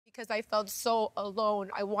because I felt so alone.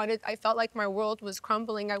 I felt like my world was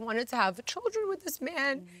crumbling. I wanted to have children with this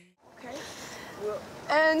man. Okay.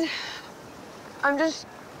 And I'm just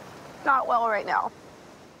not well right now.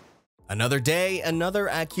 Another day, another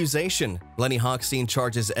accusation. Lenny Hochstein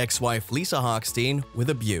charges ex-wife Lisa Hochstein with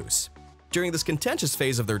abuse. During this contentious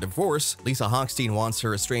phase of their divorce, Lisa Hochstein wants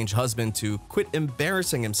her estranged husband to quit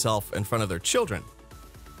embarrassing himself in front of their children.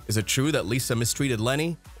 Is it true that Lisa mistreated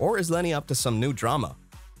Lenny, or is Lenny up to some new drama?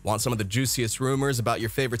 Want some of the juiciest rumors about your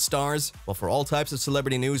favorite stars? Well, for all types of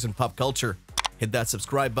celebrity news and pop culture, hit that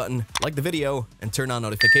subscribe button, like the video, and turn on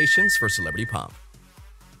notifications for Celebrity Pop.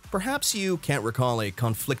 Perhaps you can't recall a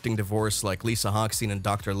conflicting divorce like Lisa Hochstein and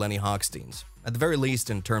Dr. Lenny Hochstein's, at the very least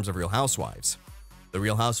in terms of Real Housewives. The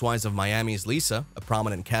Real Housewives of Miami's Lisa, a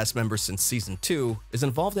prominent cast member since season 2, is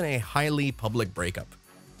involved in a highly public breakup.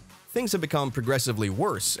 Things have become progressively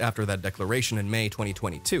worse after that declaration in May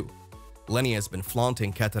 2022. Lenny has been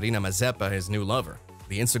flaunting Katharina, his new lover.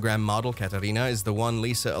 The Instagram model Katharina is the one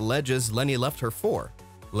Lisa alleges Lenny left her for.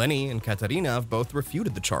 Lenny and Katharina have both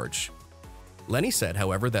refuted the charge. Lenny said,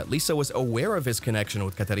 however, that Lisa was aware of his connection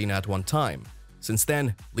with Katharina at one time. Since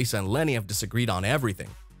then, Lisa and Lenny have disagreed on everything: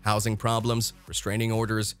 housing problems, restraining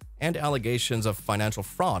orders, and allegations of financial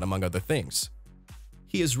fraud, among other things.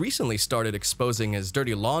 He has recently started exposing his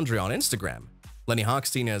dirty laundry on Instagram. Lenny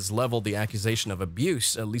Hochstein has leveled the accusation of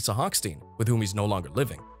abuse at Lisa Hochstein, with whom he's no longer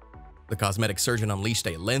living. The cosmetic surgeon unleashed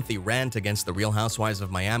a lengthy rant against the Real Housewives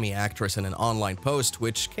of Miami actress in an online post,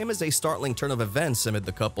 which came as a startling turn of events amid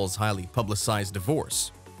the couple's highly publicized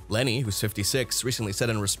divorce. Lenny, who's 56, recently said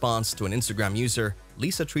in response to an Instagram user,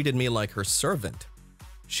 "Lisa treated me like her servant.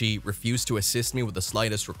 She refused to assist me with the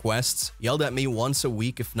slightest requests, yelled at me once a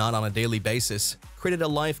week if not on a daily basis, created a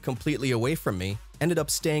life completely away from me, ended up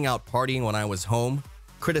staying out partying when I was home,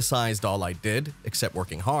 criticized all I did, except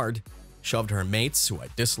working hard, shoved her mates, who I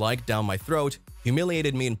disliked, down my throat,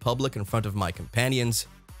 humiliated me in public in front of my companions,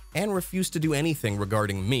 and refused to do anything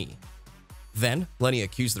regarding me." Then, Lenny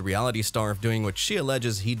accused the reality star of doing what she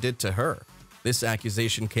alleges he did to her. This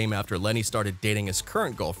accusation came after Lenny started dating his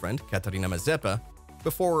current girlfriend, Katharina,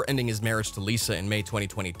 before ending his marriage to Lisa in May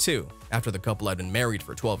 2022, after the couple had been married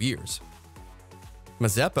for 12 years.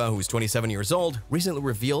 Mazeppa, who's 27 years old, recently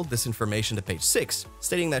revealed this information to Page 6,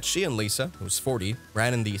 stating that she and Lisa, who's 40,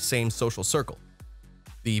 ran in the same social circle.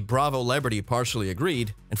 The Bravo celebrity partially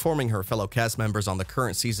agreed, informing her fellow cast members on the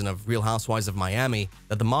current season of Real Housewives of Miami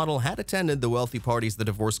that the model had attended the wealthy parties the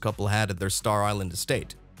divorced couple had at their Star Island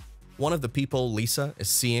estate. "One of the people Lisa is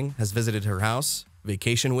seeing has visited her house,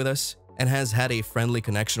 vacationed with us, and has had a friendly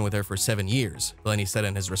connection with her for 7 years," Lenny said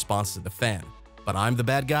in his response to the fan. "But I'm the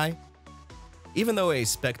bad guy?" Even though a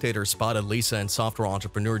spectator spotted Lisa and software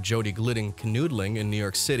entrepreneur Jody Glidden canoodling in New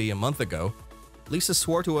York City a month ago, Lisa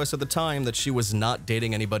swore to us at the time that she was not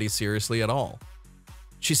dating anybody seriously at all.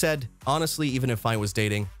 She said, "Honestly, even if I was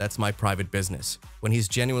dating, that's my private business. When he's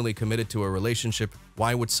genuinely committed to a relationship,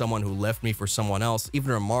 why would someone who left me for someone else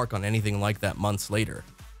even remark on anything like that months later?"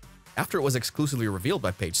 After it was exclusively revealed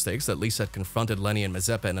by Page 6 that Lisa had confronted Lenny and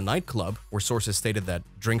Mazeppa in a nightclub, where sources stated that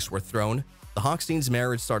drinks were thrown, the Hochsteins'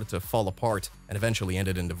 marriage started to fall apart and eventually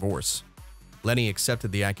ended in divorce. Lenny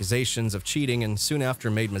accepted the accusations of cheating and soon after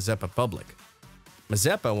made Mazeppa public.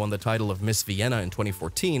 Mazeppa won the title of Miss Vienna in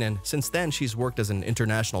 2014, and since then she's worked as an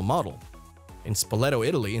international model. In Spoleto,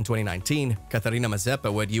 Italy in 2019, Katharina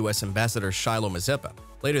Mazeppa wed U.S. Ambassador Shiloh Mazeppa.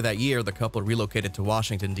 Later that year, the couple relocated to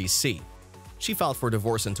Washington, D.C. She filed for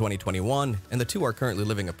divorce in 2021, and the two are currently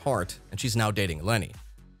living apart, and she's now dating Lenny.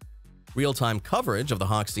 Real-time coverage of the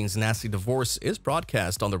Hochsteins' nasty divorce is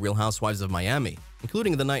broadcast on the Real Housewives of Miami,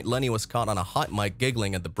 including the night Lenny was caught on a hot mic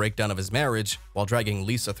giggling at the breakdown of his marriage while dragging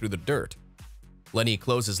Lisa through the dirt. Lenny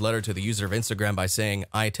closed his letter to the user of Instagram by saying,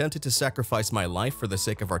 "I attempted to sacrifice my life for the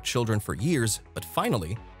sake of our children for years, but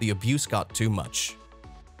finally, the abuse got too much."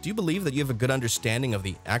 Do you believe that you have a good understanding of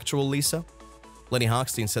the actual Lisa? Lenny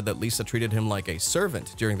Hochstein said that Lisa treated him like a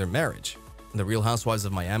servant during their marriage. And the Real Housewives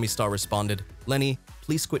of Miami star responded, "Lenny,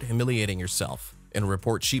 please quit humiliating yourself," in a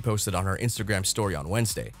report she posted on her Instagram story on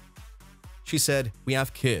Wednesday. She said, "We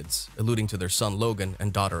have kids," alluding to their son Logan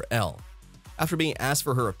and daughter Elle. After being asked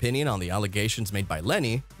for her opinion on the allegations made by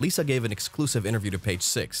Lenny, Lisa gave an exclusive interview to Page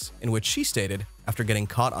 6, in which she stated, after getting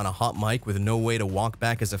caught on a hot mic with no way to walk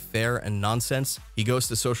back his affair and nonsense, he goes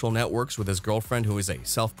to social networks with his girlfriend, who is a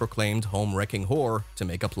self-proclaimed home-wrecking whore, to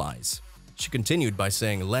make up lies. She continued by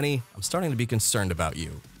saying, "Lenny, I'm starting to be concerned about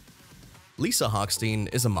you." Lisa Hochstein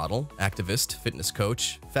is a model, activist, fitness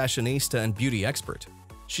coach, fashionista, and beauty expert.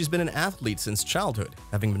 She's been an athlete since childhood,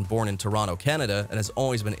 having been born in Toronto, Canada, and has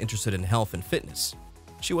always been interested in health and fitness.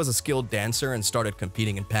 She was a skilled dancer and started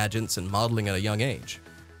competing in pageants and modeling at a young age.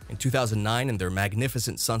 In 2009, in their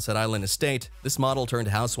magnificent Sunset Island estate, this model turned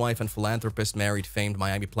housewife and philanthropist married famed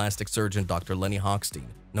Miami plastic surgeon Dr. Lenny Hochstein,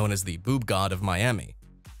 known as the boob god of Miami.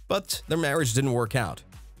 But their marriage didn't work out.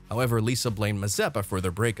 However, Lisa blamed Mazeppa for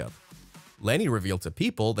their breakup. Lenny revealed to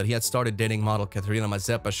People that he had started dating model Katharina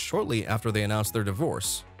Mazeppa shortly after they announced their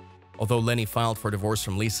divorce. Although Lenny filed for divorce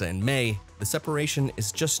from Lisa in May, the separation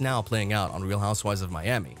is just now playing out on Real Housewives of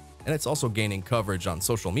Miami, and it's also gaining coverage on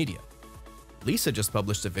social media. Lisa just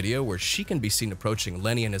published a video where she can be seen approaching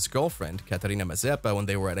Lenny and his girlfriend, Katharina Mazeppa, when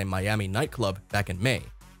they were at a Miami nightclub back in May.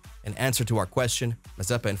 In answer to our question,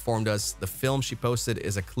 Mazeppa informed us the film she posted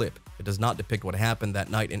is a clip. It does not depict what happened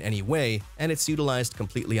that night in any way, and it's utilized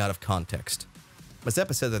completely out of context.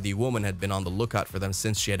 Mazeppa said that the woman had been on the lookout for them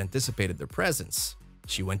since she had anticipated their presence.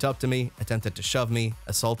 She went up to me, attempted to shove me,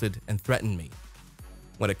 assaulted, and threatened me.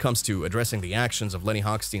 When it comes to addressing the actions of Lenny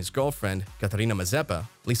Hochstein's girlfriend, Katharina Mazeppa,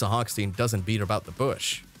 Lisa Hochstein doesn't beat about the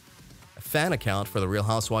bush. A fan account for the Real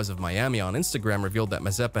Housewives of Miami on Instagram revealed that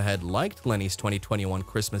Mazeppa had liked Lenny's 2021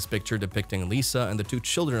 Christmas picture depicting Lisa and the two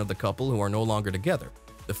children of the couple who are no longer together.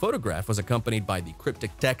 The photograph was accompanied by the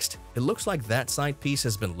cryptic text, "It looks like that side piece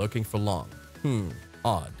has been looking for long.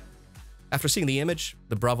 Odd." After seeing the image,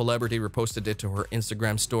 the Bravo celebrity reposted it to her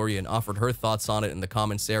Instagram story and offered her thoughts on it in the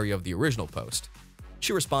comments area of the original post.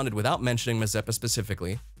 She responded without mentioning Mazeppa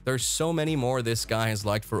specifically, "There's so many more this guy has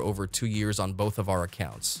liked for over 2 years on both of our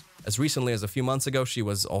accounts. As recently as a few months ago, she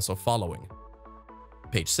was also following."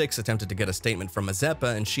 Page 6 attempted to get a statement from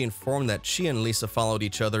Mazeppa, and she informed that she and Lisa followed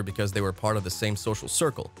each other because they were part of the same social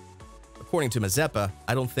circle. According to Mazeppa,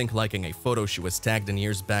 "I don't think liking a photo she was tagged in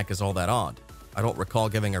years back is all that odd. I don't recall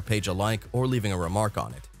giving her page a like or leaving a remark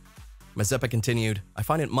on it." Mazeppa continued, "I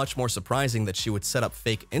find it much more surprising that she would set up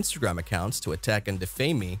fake Instagram accounts to attack and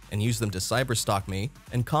defame me and use them to cyberstalk me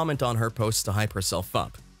and comment on her posts to hype herself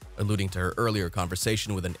up," alluding to her earlier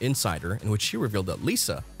conversation with an insider in which she revealed that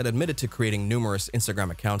Lisa had admitted to creating numerous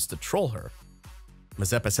Instagram accounts to troll her.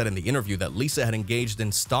 Mazeppa said in the interview that Lisa had engaged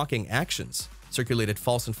in stalking actions, circulated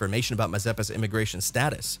false information about Mazeppa's immigration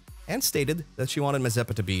status, and stated that she wanted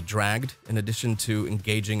Mazeppa to be dragged in addition to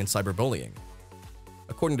engaging in cyberbullying.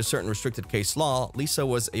 According to certain restricted case law, Lisa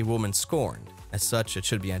was a woman scorned. As such, it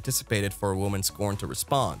should be anticipated for a woman scorned to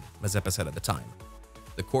respond, Mazeppa said at the time.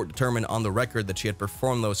 The court determined on the record that she had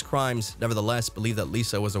performed those crimes, nevertheless believed that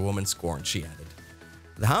Lisa was a woman scorned, she added.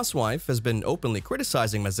 The housewife has been openly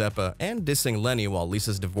criticizing Mazeppa and dissing Lenny while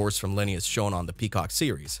Lisa's divorce from Lenny is shown on the Peacock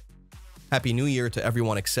series. "Happy New Year to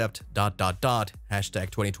everyone except ...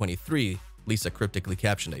 #2023, Lisa cryptically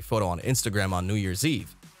captioned a photo on Instagram on New Year's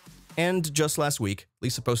Eve. And just last week,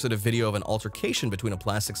 Lisa posted a video of an altercation between a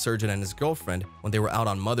plastic surgeon and his girlfriend when they were out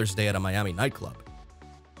on Mother's Day at a Miami nightclub.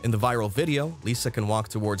 In the viral video, Lisa can walk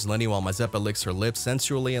towards Lenny while Mazeppa licks her lips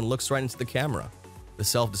sensually and looks right into the camera. The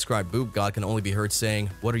self-described boob god can only be heard saying,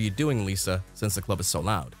 "What are you doing, Lisa?" since the club is so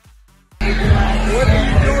loud. What are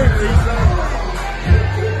you doing, Lisa?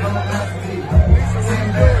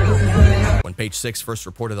 When Page 6 first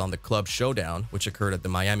reported on the club showdown, which occurred at the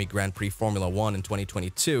Miami Grand Prix Formula 1 in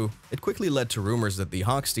 2022, it quickly led to rumors that the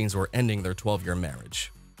Hochsteins were ending their 12-year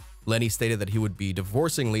marriage. Lenny stated that he would be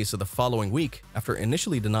divorcing Lisa the following week after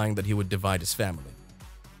initially denying that he would divide his family.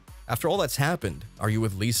 After all that's happened, are you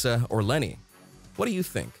with Lisa or Lenny? What do you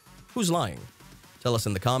think? Who's lying? Tell us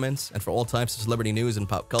in the comments, and for all types of celebrity news and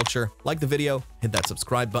pop culture, like the video, hit that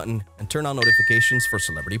subscribe button, and turn on notifications for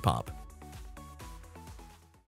Celebrity Pop.